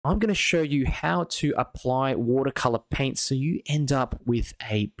I'm going to show you how to apply watercolor paint so you end up with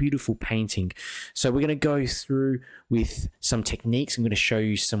a beautiful painting. So we're going to go through with some techniques. I'm going to show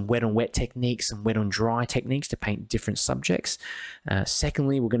you some wet on wet techniques, some wet on dry techniques to paint different subjects.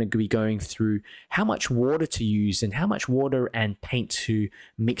 Secondly, we're going to be going through how much water to use and how much water and paint to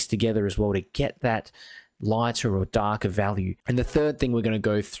mix together as well to get that lighter or darker value. And the third thing we're going to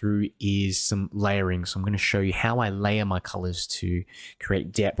go through is some layering. So I'm going to show you how I layer my colors to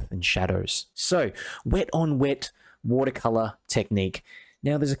create depth and shadows. So wet on wet watercolor technique.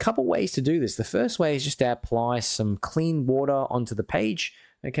 Now there's a couple ways to do this. The first way is just to apply some clean water onto the page,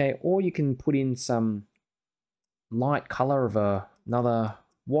 okay, or you can put in some light color of another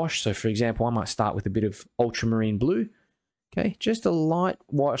wash. So for example, I might start with a bit of ultramarine blue. Okay, just a light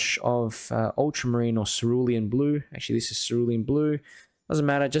wash of ultramarine or cerulean blue. Actually, this is cerulean blue. Doesn't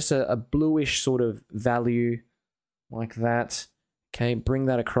matter, just a bluish sort of value like that. Okay, bring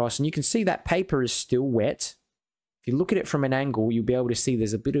that across. And you can see that paper is still wet. If you look at it from an angle, you'll be able to see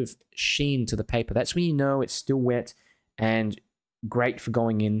there's a bit of sheen to the paper. That's when you know it's still wet and great for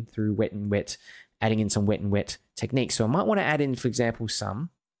going in through wet and wet, adding in some wet and wet techniques. So I might want to add in, for example,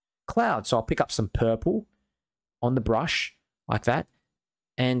 some clouds. So I'll pick up some purple on the brush, like that.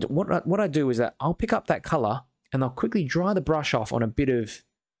 And what I do is that I'll pick up that color and I'll quickly dry the brush off on a bit of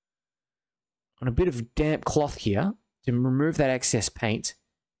damp cloth here to remove that excess paint,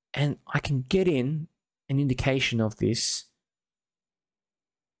 and I can get in an indication of these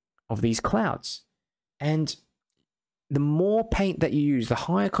clouds. And the more paint that you use, the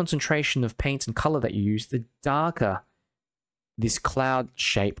higher concentration of paint and color that you use, the darker this cloud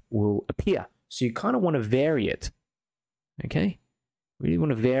shape will appear. So you kind of want to vary it. Okay, really want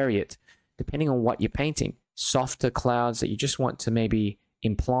to vary it depending on what you're painting. Softer clouds that you just want to maybe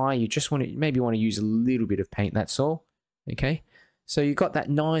imply, you just want to maybe want to use a little bit of paint, that's all. Okay, so you've got that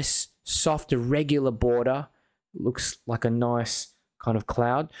nice soft irregular border, looks like a nice kind of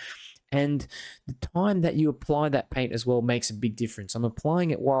cloud, and the time that you apply that paint as well makes a big difference. I'm applying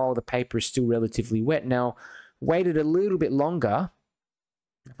it while the paper is still relatively wet. Now, waited a little bit longer.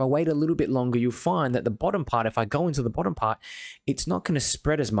 If I wait a little bit longer, you'll find that the bottom part, if I go into the bottom part, it's not going to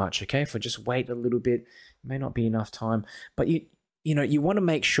spread as much, okay? If I just wait a little bit, it may not be enough time. But you want to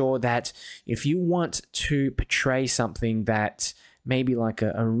make sure that if you want to portray something that maybe like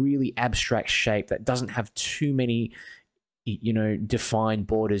a really abstract shape that doesn't have too many, defined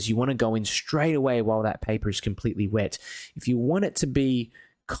borders, you want to go in straight away while that paper is completely wet. If you want it to be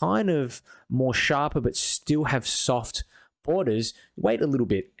kind of more sharper but still have soft borders, wait a little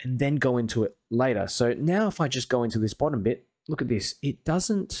bit and then go into it later. So now if I just go into this bottom bit, look at this. It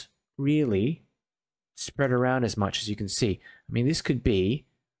doesn't really spread around as much as you can see. I mean, this could be,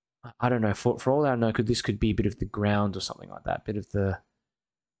 I don't know, for all I know, this could be a bit of the ground or something like that, bit of the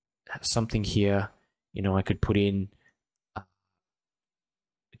something here. I could put in a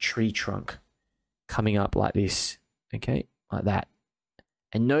tree trunk coming up like this, okay, like that.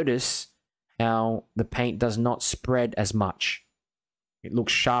 And notice how the paint does not spread as much. It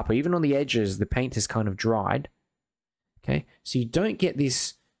looks sharper. Even on the edges, the paint has kind of dried. Okay, so you don't get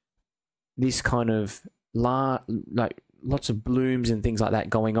this kind of like lots of blooms and things like that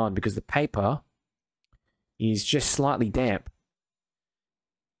going on because the paper is just slightly damp.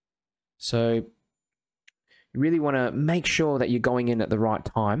 So you really want to make sure that you're going in at the right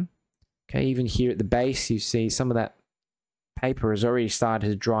time. Okay, even here at the base, you see some of that paper has already started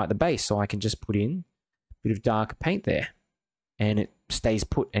to dry at the base, so I can just put in a bit of darker paint there and it stays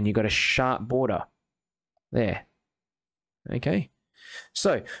put, and you've got a sharp border there. Okay,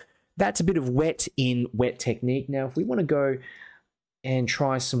 so that's a bit of wet in wet technique. Now if we want to go and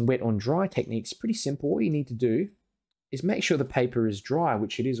try some wet on dry techniques, pretty simple. All you need to do is make sure the paper is dry,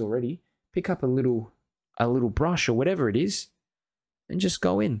 which it is already. Pick up a little brush or whatever it is and just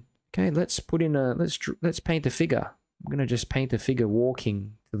go in. Okay, let's put in let's paint a figure. I'm going to just paint a figure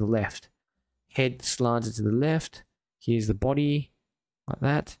walking to the left. Head slanted to the left. Here's the body, like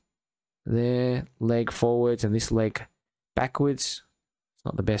that. There, leg forwards and this leg backwards. It's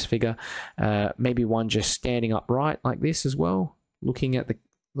not the best figure. Maybe one just standing upright like this as well, looking at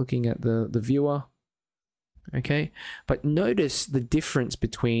the viewer. Okay, but notice the difference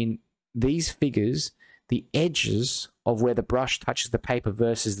between these figures, the edges of where the brush touches the paper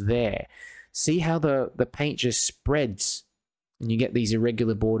versus there. See how the paint just spreads and you get these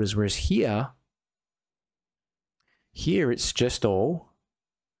irregular borders, whereas here it's just all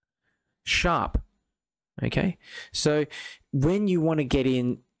sharp. Okay, so when you want to get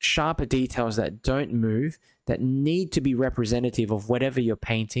in sharper details that don't move, that need to be representative of whatever you're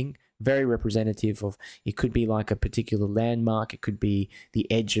painting, very representative of, it could be like a particular landmark, it could be the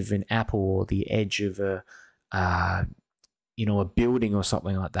edge of an apple or the edge of a a building or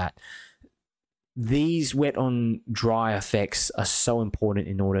something like that. These wet on dry effects are so important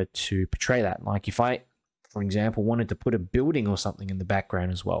in order to portray that. Like if I, for example, wanted to put a building or something in the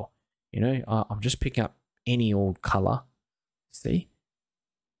background as well, I'm just picking up any old color. See?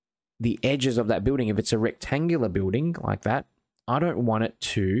 The edges of that building, if it's a rectangular building like that, I don't want it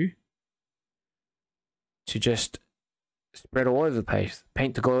to just spread all over the place,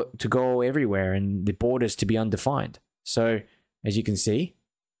 paint to go everywhere, and the borders to be undefined. So as you can see,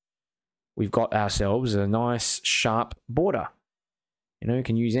 we've got ourselves a nice sharp border. You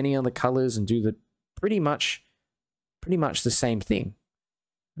can use any other colors and do the pretty much the same thing.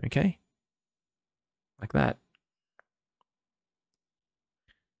 Okay, like that.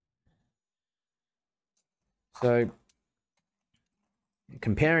 So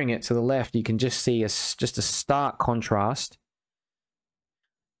comparing it to the left, you can just see just a stark contrast.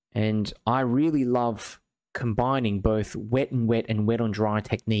 And I really love combining both wet and wet on dry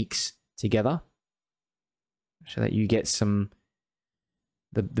techniques together so that you get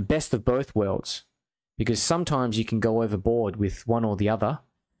the best of both worlds. Because sometimes you can go overboard with one or the other.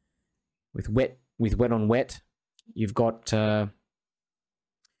 With wet on wet, you've got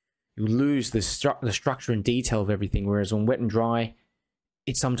you lose the structure and detail of everything, whereas on wet and dry,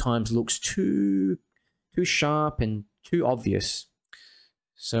 it sometimes looks too sharp and too obvious.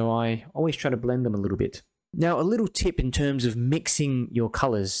 So I always try to blend them a little bit. Now, a little tip in terms of mixing your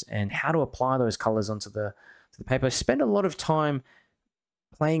colors and how to apply those colors onto the paper. Spend a lot of time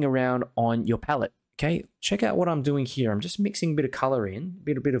playing around on your palette. Okay, check out what I'm doing here. I'm just mixing a bit of color in,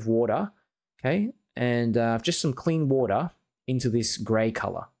 a bit of water. Okay, and just some clean water into this gray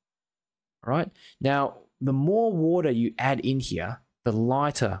color. All right. Now, the more water you add in here, the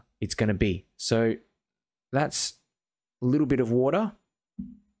lighter it's going to be. So that's a little bit of water,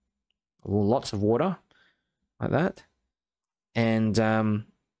 lots of water, like that. And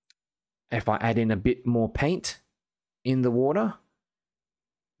if I add in a bit more paint in the water,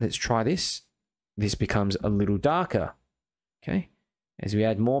 let's try this. This becomes a little darker. Okay. As we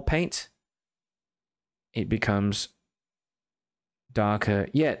add more paint, it becomes darker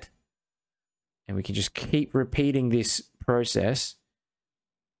yet. And we can just keep repeating this process,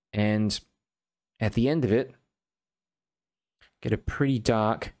 and at the end of it, get a pretty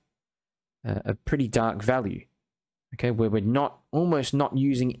dark value. Okay, where we're almost not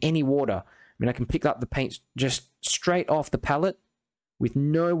using any water. I mean, I can pick up the paint just straight off the palette with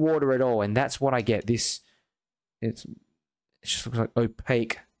no water at all, and that's what I get. It just looks like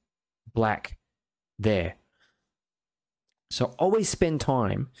opaque black there. So always spend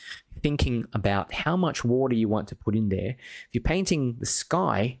time thinking about how much water you want to put in there. If you're painting the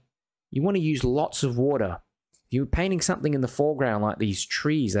sky, you want to use lots of water. If you're painting something in the foreground like these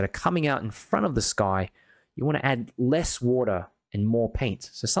trees that are coming out in front of the sky, you want to add less water and more paint.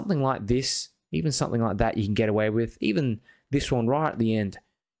 So something like this, even something like that you can get away with. Even this one right at the end.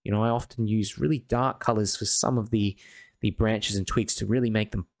 I often use really dark colors for some of the branches and twigs to really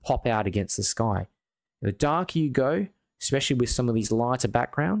make them pop out against the sky. The darker you go, especially with some of these lighter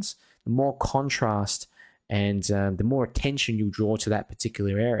backgrounds, the more contrast and the more attention you draw to that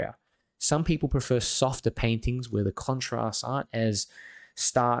particular area. Some people prefer softer paintings where the contrasts aren't as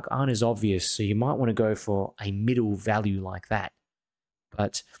stark, aren't as obvious, so you might want to go for a middle value like that.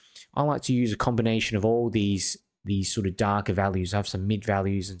 But I like to use a combination of all these sort of darker values. I have some mid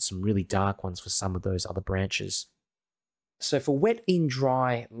values and some really dark ones for some of those other branches. So for wet in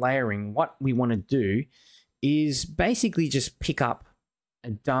dry layering, what we want to do is basically just pick up a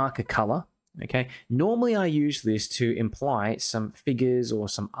darker color. Okay, normally I use this to imply some figures or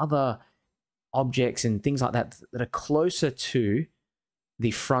some other objects and things like that that are closer to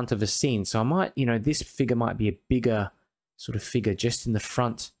the front of a scene. So I might, this figure might be a bigger sort of figure just in the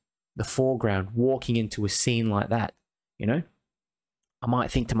front, the foreground, walking into a scene like that. I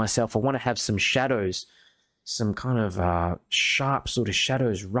might think to myself, I want to have some shadows, some kind of sharp sort of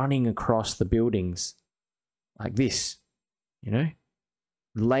shadows running across the buildings like this,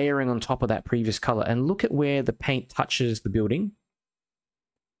 layering on top of that previous color. And look at where the paint touches the building.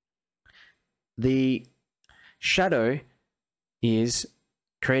 The shadow is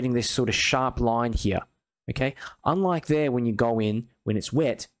creating this sort of sharp line here. Okay, unlike there, when you go in, when it's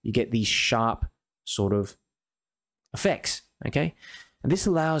wet, you get these sharp sort of effects. Okay, and this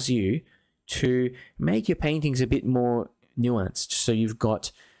allows you to make your paintings a bit more nuanced. So you've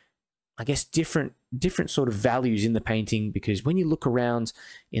got I guess, different sort of values in the painting, because when you look around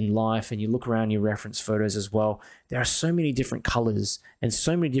in life and you look around your reference photos as well, there are so many different colors and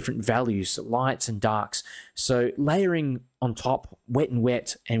so many different values, lights and darks. So layering on top,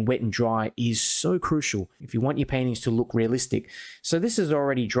 wet and dry is so crucial if you want your paintings to look realistic. So this is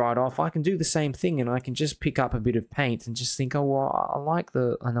already dried off. I can do the same thing, and I can just pick up a bit of paint and just think, oh, well, I like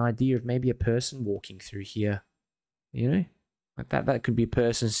an idea of maybe a person walking through here, you know? Like that could be a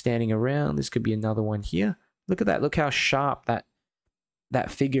person standing around. This could be another one here. Look at that. Look how sharp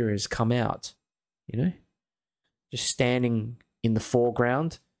that figure has come out, you know? Just standing in the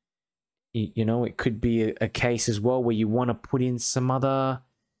foreground. You know, it could be a case as well where you want to put in some other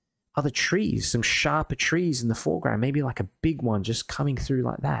trees, some sharper trees in the foreground. Maybe like a big one just coming through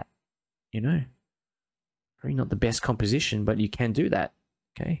like that, you know? Probably not the best composition, but you can do that,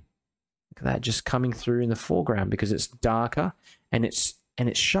 okay? Look at that, just coming through in the foreground because it's darker and it's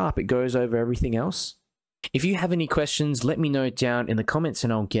sharp. It goes over everything else. If you have any questions, let me know down in the comments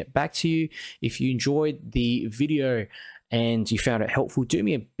and I'll get back to you. If you enjoyed the video and you found it helpful, do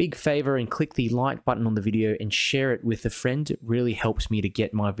me a big favor and click the like button on the video and share it with a friend. It really helps me to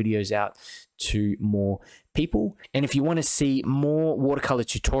get my videos out to more people. And if you want to see more watercolor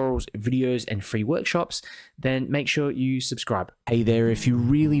tutorials, videos, and free workshops, then make sure you subscribe. Hey there, if you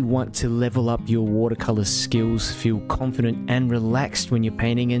really want to level up your watercolor skills, feel confident and relaxed when you're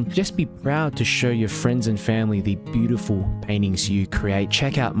painting, and just be proud to show your friends and family the beautiful paintings you create,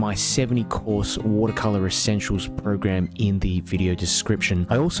 check out my 70-course Watercolor Essentials program in the video description.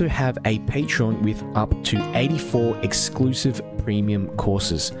 I also have a Patreon with up to 84 exclusive premium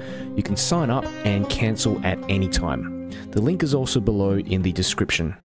courses. You can sign up and cancel at any time. The link is also below in the description.